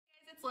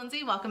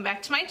Lindsay, welcome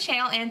back to my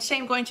channel, and today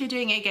I'm going to be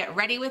doing a get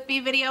ready with me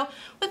video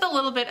with a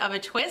little bit of a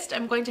twist.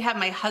 I'm going to have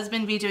my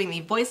husband be doing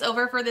the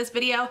voiceover for this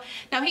video.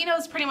 Now he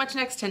knows pretty much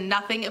next to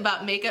nothing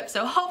about makeup,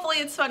 so hopefully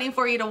it's funny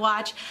for you to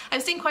watch.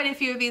 I've seen quite a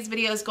few of these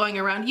videos going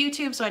around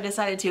YouTube, so I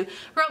decided to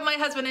rope my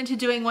husband into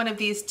doing one of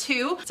these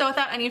too. So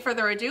without any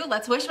further ado,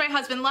 let's wish my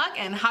husband luck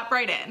and hop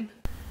right in.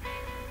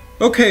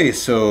 Okay,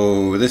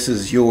 so this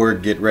is your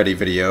get ready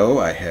video.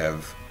 I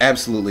have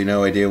absolutely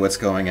no idea what's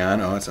going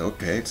on. Oh, it's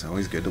okay. It's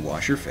always good to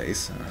wash your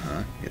face.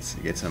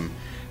 Get some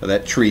of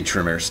that tree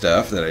trimmer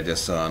stuff that I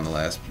just saw on the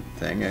last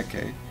thing.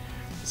 Okay.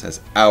 It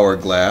says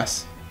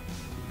hourglass.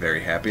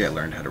 Very happy I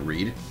learned how to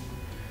read.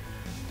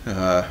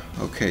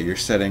 Okay, you're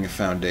setting a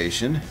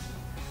foundation.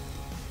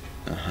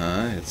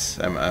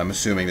 I'm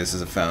assuming this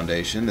is a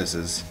foundation.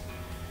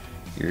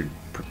 You're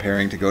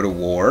preparing to go to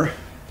war.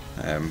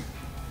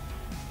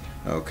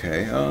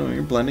 Okay, oh,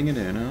 you're blending it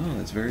in. Oh,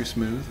 that's very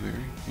smooth.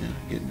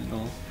 Getting it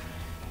all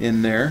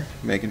in there,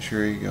 making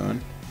sure you're going.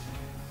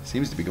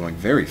 Seems to be going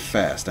very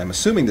fast. I'm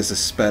assuming this is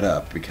sped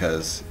up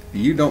because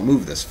you don't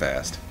move this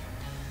fast.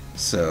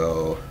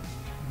 So,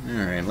 all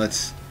right,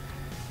 let's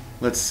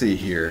see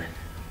here.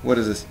 What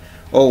is this?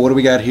 Oh, what do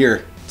we got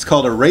here? It's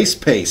called erase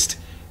paste,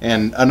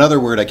 and another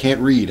word I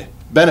can't read.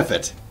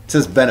 Benefit. It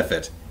says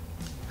benefit.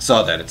 I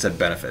saw that. It said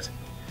benefit.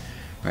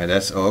 Alright,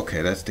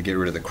 that's to get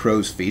rid of the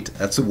crow's feet.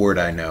 That's a word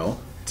I know.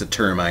 It's a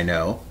term I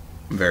know.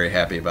 I'm very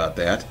happy about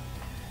that.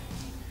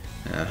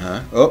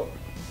 Oh,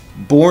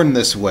 Born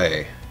This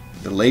Way,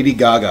 the Lady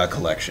Gaga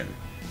collection.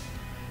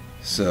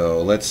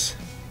 So let's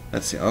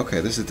see.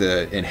 Okay, this is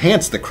to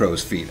enhance the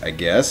crow's feet, I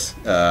guess.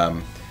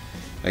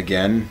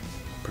 Again,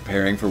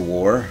 preparing for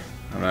war.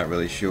 I'm not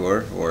really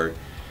sure. Or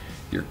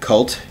your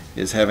cult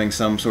is having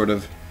some sort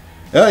of...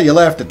 Oh, you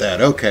laughed at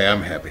that. Okay,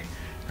 I'm happy.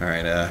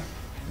 Alright,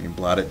 you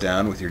blot it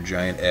down with your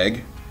giant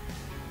egg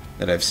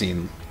that I've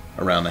seen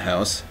around the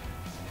house.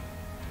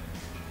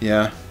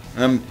 Yeah,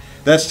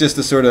 that's just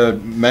to sort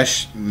of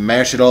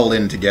mash it all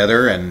in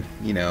together and,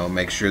 you know,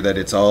 make sure that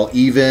it's all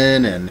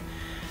even and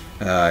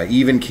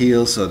even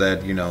keel so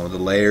that, you know, the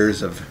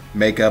layers of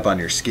makeup on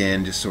your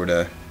skin just sort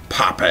of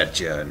pop at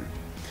you. And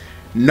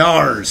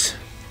NARS!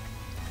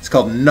 It's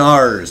called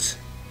NARS.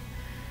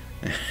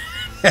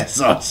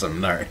 That's awesome,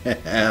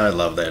 NARS. I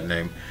love that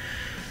name.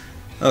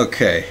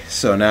 Okay,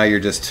 so now you're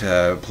just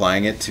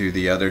applying it to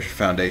the other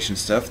foundation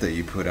stuff that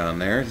you put on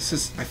there. I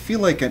feel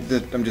like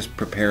I'm just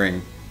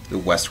preparing the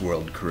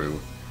Westworld crew.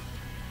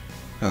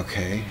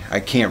 Okay, I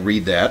can't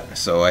read that,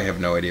 so I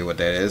have no idea what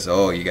that is.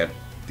 Oh, you got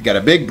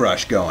a big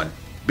brush going.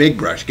 Big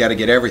brush, got to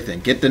get everything.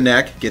 Get the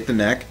neck, Get the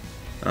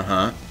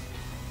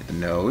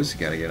nose,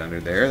 got to get under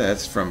there.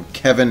 That's from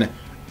Kevyn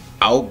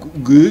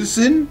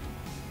Aucoin.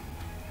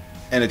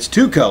 And it's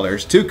two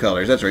colors,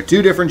 that's right,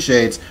 two different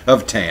shades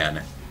of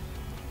tan.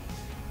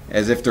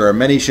 As if there are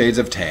many shades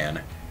of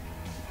tan.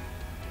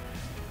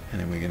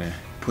 And then we're going to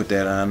put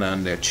that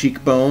on the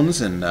cheekbones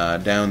and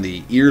down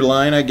the ear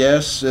line, I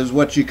guess, is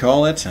what you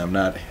call it. I'm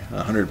not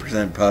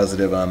 100%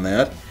 positive on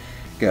that.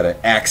 Got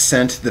to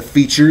accent the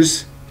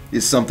features,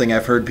 is something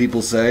I've heard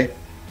people say.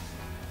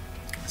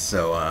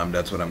 So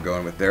that's what I'm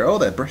going with there. Oh,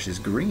 that brush is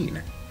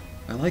green.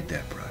 I like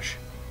that brush.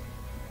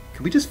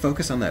 Can we just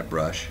focus on that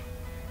brush?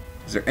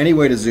 Is there any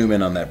way to zoom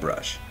in on that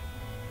brush?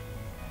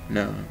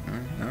 No.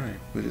 All right.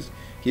 We'll just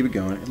keep it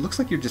going. It looks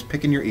like you're just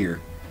picking your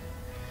ear.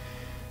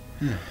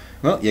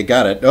 Well, you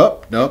got it.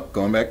 Oh, nope.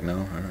 Going back. No.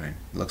 All right.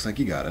 Looks like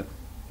you got it.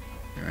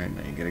 All right.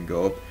 Now you got to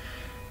go up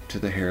to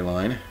the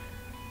hairline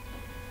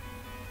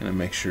and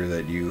make sure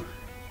that you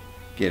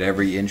get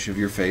every inch of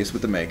your face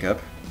with the makeup.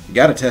 You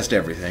got to test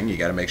everything. You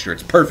got to make sure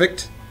it's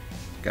perfect.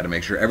 Got to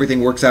make sure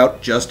everything works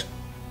out just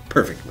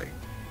perfectly.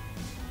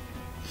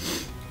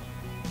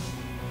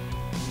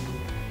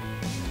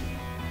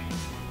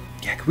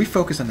 Can we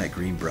focus on that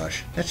green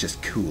brush? That's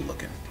just cool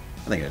looking.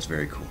 I think that's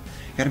very cool.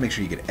 You got to make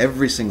sure you get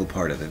every single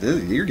part of it.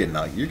 You're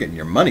getting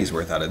your money's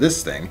worth out of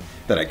this thing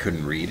that I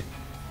couldn't read.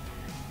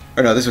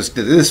 Or no, this was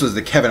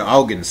the Kevyn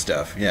Aucoin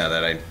stuff. Yeah,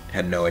 that I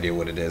had no idea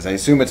what it is. I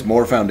assume it's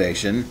more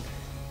foundation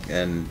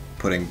and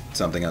putting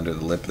something under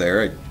the lip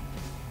there.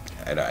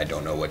 I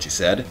don't know what you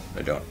said.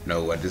 I don't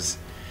know what is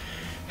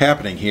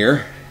happening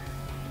here.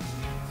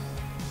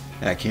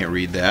 I can't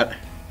read that.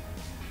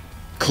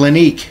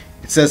 Clinique.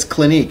 It says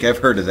Clinique. I've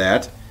heard of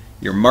that.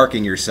 You're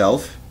marking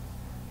yourself,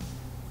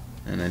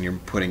 and then you're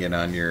putting it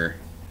on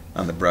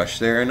the brush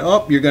there, and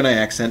oh, you're gonna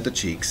accent the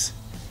cheeks.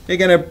 You're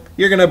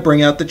gonna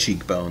bring out the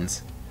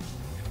cheekbones.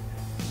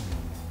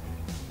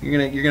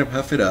 You're gonna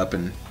puff it up,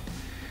 and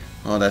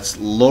oh, that's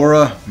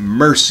Laura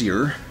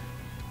Mercier,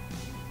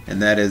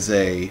 and that is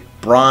a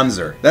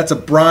bronzer. That's a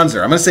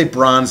bronzer. I'm gonna say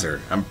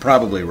bronzer. I'm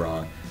probably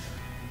wrong,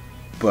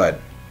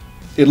 but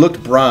it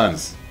looked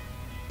bronze,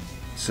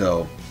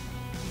 so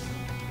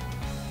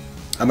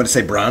I'm going to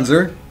say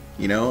bronzer.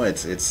 You know,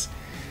 it's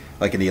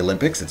like in the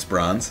Olympics, it's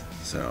bronze.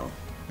 So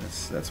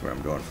that's where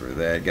I'm going for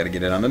that. Got to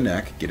get it on the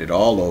neck, get it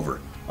all over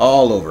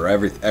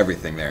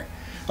everything there.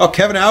 Oh,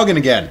 Kevyn Aucoin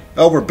again.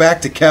 Oh, we're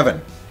back to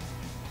Kevyn.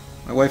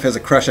 My wife has a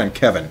crush on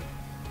Kevyn.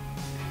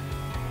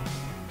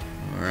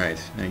 All right.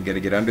 Alright, now you gotta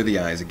get under the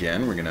eyes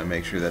again. We're gonna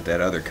make sure that that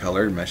other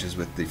color meshes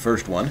with the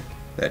first one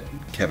that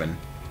Kevyn.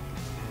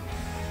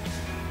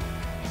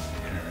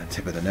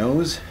 Tip of the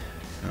nose.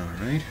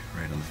 Alright,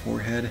 right on the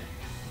forehead.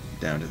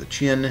 Down to the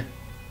chin.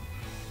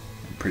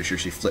 I'm pretty sure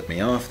she flipped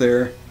me off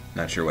there.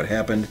 Not sure what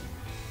happened.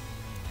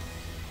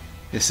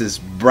 This is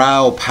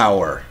brow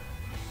power.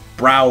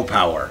 Brow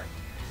power.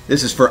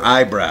 This is for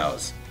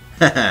eyebrows.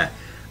 I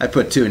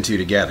put 2 and 2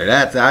 together.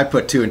 I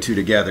put 2 and 2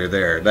 together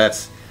there.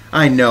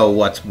 I know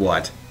what's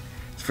what.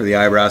 It's for the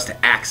eyebrows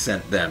to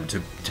accent them,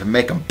 to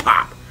make them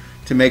pop,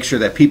 to make sure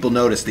that people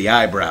notice the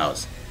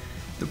eyebrows,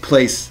 the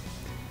place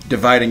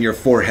dividing your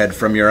forehead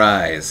from your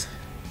eyes.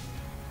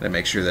 To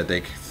make sure that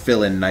they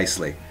fill in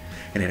nicely,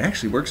 and it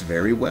actually works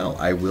very well.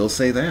 I will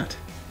say that.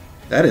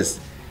 That is,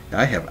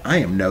 I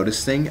am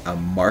noticing a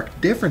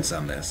marked difference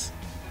on this.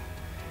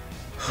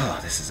 Oh,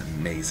 this is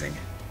amazing.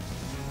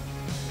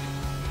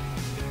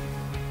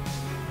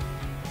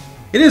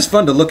 It is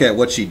fun to look at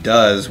what she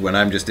does when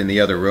I'm just in the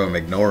other room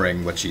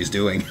ignoring what she's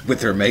doing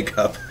with her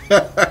makeup.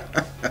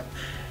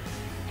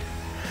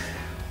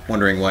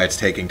 Wondering why it's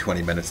taking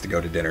 20 minutes to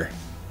go to dinner.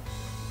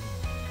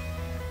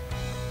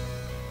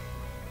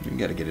 You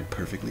gotta get it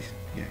perfectly.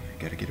 Yeah, you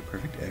gotta get it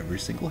perfect. Every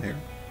single hair.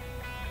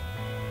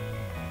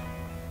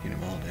 Get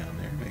them all down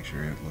there. Make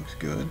sure it looks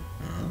good.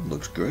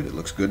 Looks good. It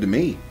looks good to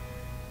me.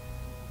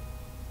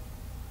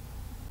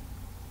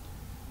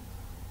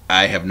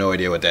 I have no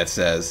idea what that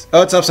says.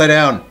 Oh, it's upside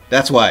down.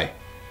 That's why.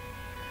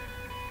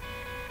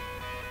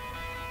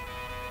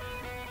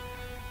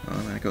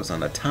 Oh, that goes on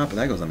the top, and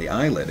that goes on the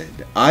eyelid.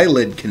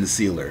 Eyelid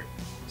concealer.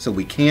 So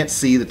we can't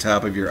see the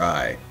top of your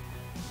eye.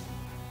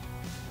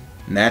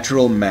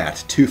 Natural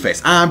Matte Too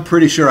Faced. I'm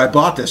pretty sure I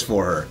bought this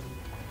for her.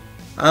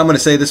 I'm going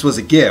to say this was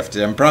a gift.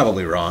 I'm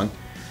probably wrong.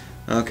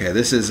 Okay,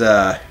 this is,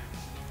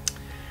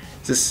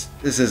 this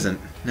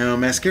isn't... No,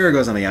 mascara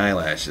goes on the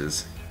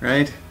eyelashes,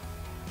 right?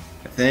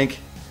 I think.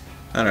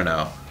 I don't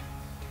know.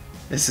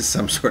 This is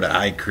some sort of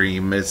eye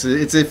cream. It's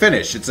a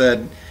finish. It's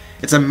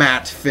a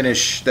matte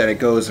finish that it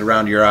goes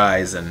around your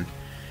eyes and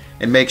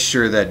makes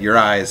sure that your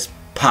eyes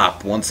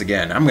pop once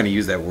again. I'm going to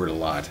use that word a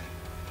lot.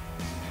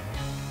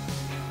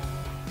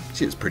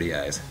 She has pretty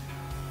eyes.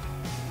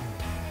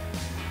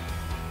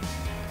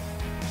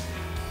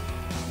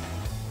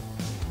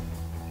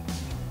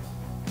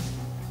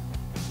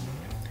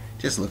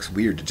 Just looks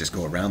weird to just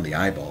go around the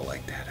eyeball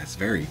like that. It's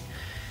very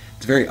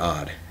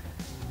odd.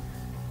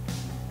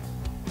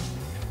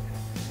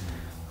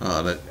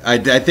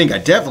 I think I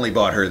definitely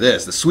bought her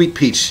this, the Sweet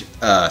Peach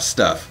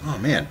stuff. Oh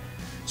man,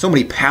 so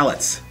many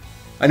palettes.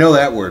 I know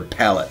that word,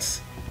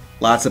 palettes.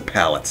 Lots of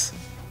palettes.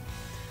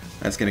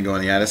 That's gonna go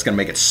in the eye. That's gonna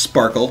make it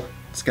sparkle.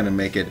 It's gonna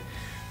make it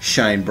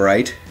shine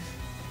bright,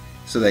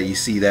 so that you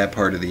see that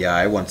part of the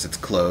eye once it's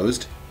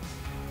closed.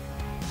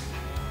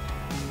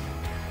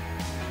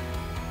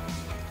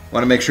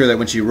 Want to make sure that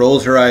when she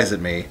rolls her eyes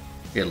at me,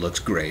 it looks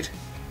great.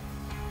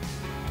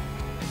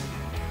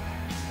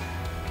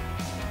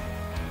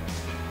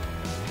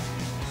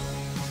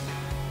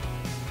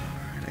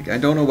 I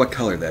don't know what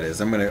color that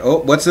is. I'm gonna... Oh,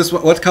 what's this?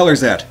 What color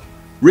is that?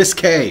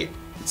 Risque.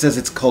 It says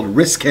it's called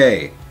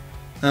Risque.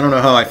 I don't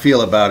know how I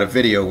feel about a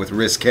video with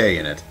Risque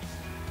in it.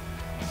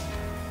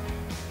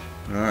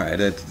 Alright,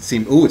 it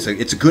seems... Oh, it's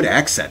a good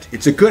accent.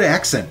 It's a good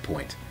accent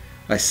point.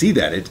 I see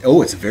that. It's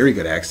a very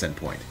good accent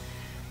point.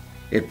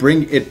 It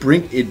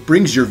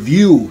brings your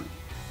view,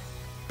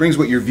 brings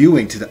what you're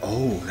viewing to the...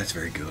 Oh, that's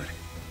very good.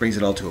 Brings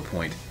it all to a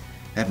point.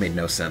 That made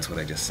no sense what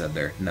I just said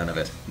there. None of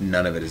it.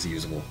 None of it is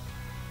usable.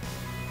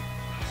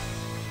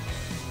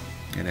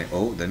 And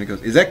then it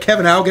goes... Is that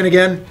Kevyn Aucoin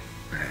again?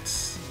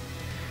 That's...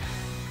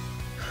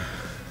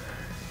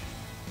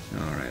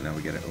 Alright, now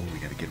we gotta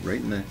get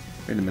right in the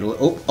middle.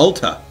 Oh,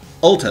 Ulta.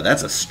 Ulta,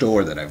 that's a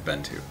store that I've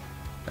been to.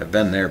 I've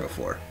been there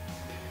before.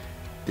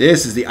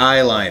 This is the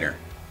eyeliner.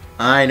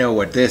 I know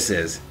what this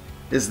is.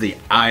 This is the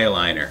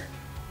eyeliner.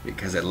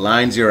 Because it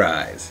lines your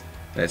eyes.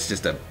 That's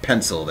just a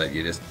pencil that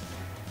you just...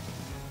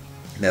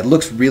 That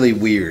looks really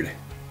weird.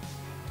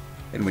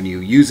 And when you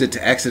use it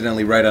to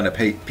accidentally write on a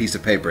piece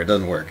of paper, it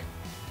doesn't work.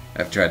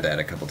 I've tried that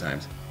a couple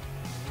times.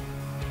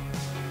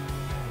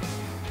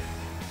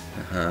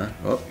 Oh,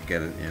 you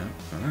get it, yeah.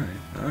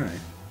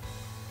 Alright.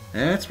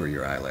 That's where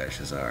your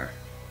eyelashes are.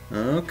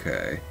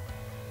 Okay.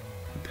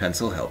 The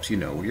pencil helps you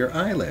know where your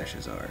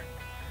eyelashes are.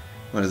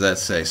 What does that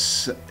say?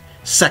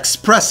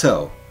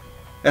 Sexpresso.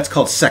 That's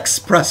called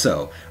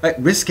Sexpresso.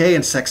 Risque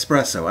and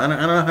Sexpresso. I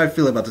don't know how I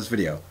feel about this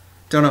video.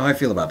 Don't know how I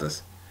feel about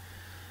this.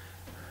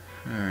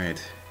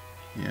 Alright.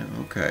 Yeah,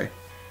 okay.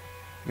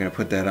 I'm going to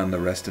put that on the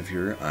rest of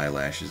your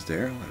eyelashes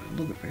there. It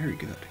looks very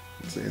good.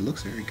 It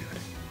looks very good.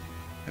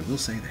 I will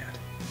say that.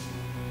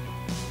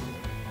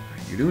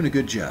 You're doing a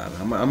good job.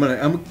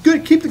 I'm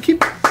good. Keep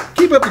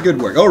up the good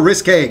work. Oh,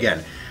 Risque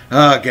again.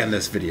 Again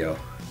this video.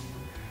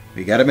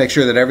 We got to make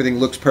sure that everything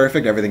looks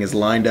perfect. Everything is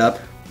lined up.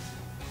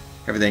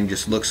 Everything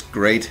just looks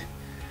great.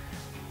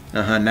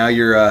 Now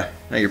you're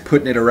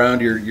putting it around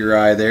your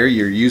eye there.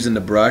 You're using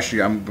the brush.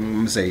 I'm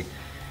going to say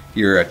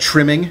you're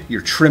trimming.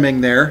 You're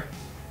trimming there.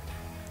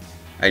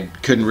 I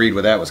couldn't read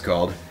what that was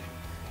called.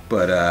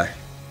 But,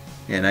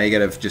 yeah, now you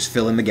gotta just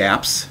fill in the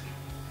gaps.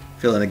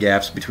 Fill in the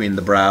gaps between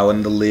the brow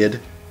and the lid.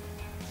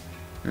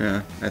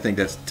 Yeah, I think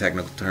that's the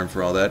technical term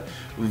for all that.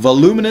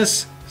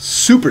 Voluminous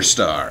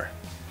Superstar.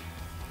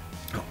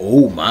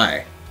 Oh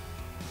my.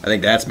 I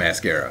think that's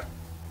mascara.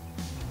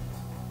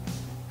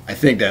 I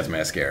think that's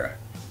mascara.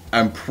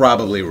 I'm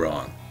probably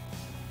wrong.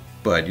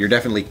 But you're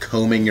definitely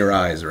combing your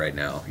eyes right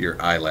now.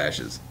 Your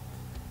eyelashes.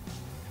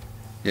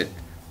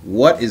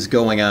 What is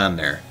going on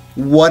there?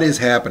 What is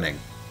happening?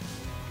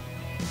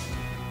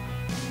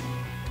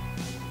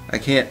 I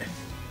can't...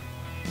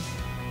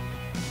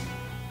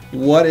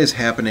 What is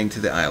happening to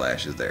the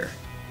eyelashes there?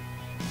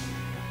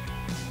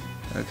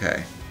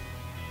 Okay.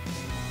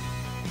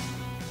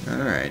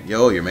 Alright.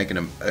 Yo, you're making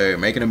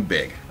them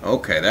big.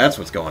 Okay, that's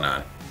what's going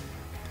on.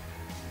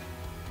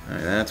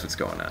 Alright, that's what's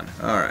going on.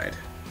 Alright.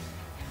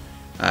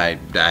 I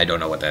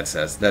don't know what that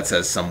says. That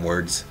says some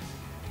words.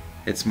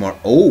 It's more...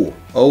 Oh,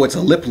 it's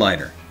a lip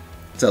liner.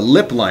 It's a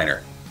lip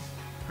liner.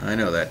 I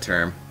know that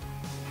term.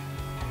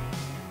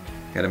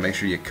 Gotta make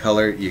sure you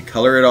color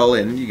it all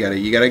in. You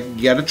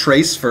gotta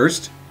trace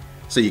first,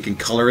 so you can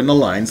color in the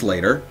lines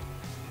later.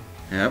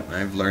 Yep,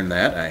 I've learned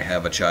that. I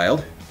have a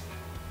child.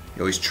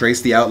 You always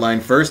trace the outline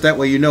first, that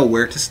way you know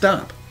where to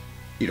stop.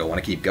 You don't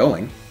want to keep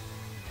going.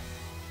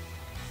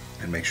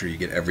 And make sure you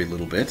get every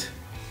little bit.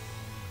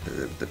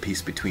 The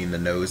piece between the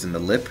nose and the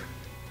lip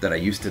that I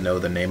used to know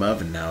the name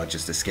of, and now it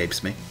just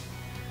escapes me.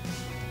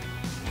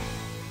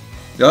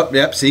 Oh,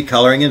 yep, see,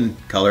 coloring in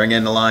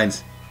the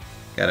lines.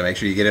 Gotta make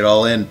sure you get it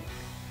all in.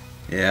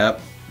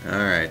 Yep,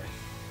 alright.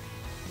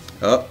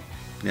 Oh,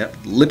 yep,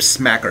 lip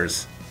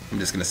smackers. I'm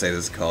just gonna say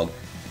this is called.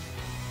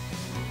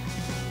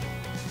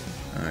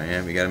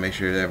 Alright, we gotta make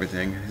sure that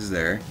everything is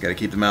there. Gotta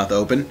keep the mouth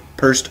open,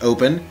 pursed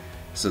open,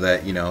 so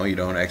that, you know, you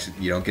don't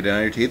get it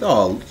on your teeth.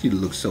 Oh, you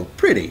look so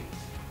pretty.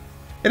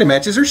 And it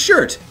matches her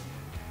shirt.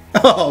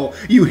 Oh,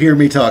 you hear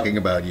me talking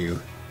about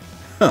you.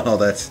 Oh,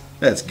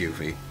 that's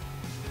goofy.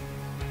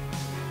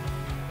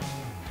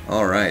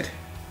 Alright.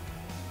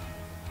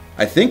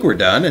 I think we're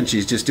done, and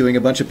she's just doing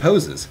a bunch of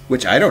poses,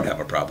 which I don't have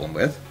a problem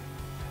with.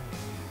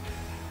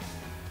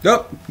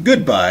 Oh,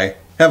 goodbye.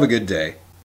 Have a good day.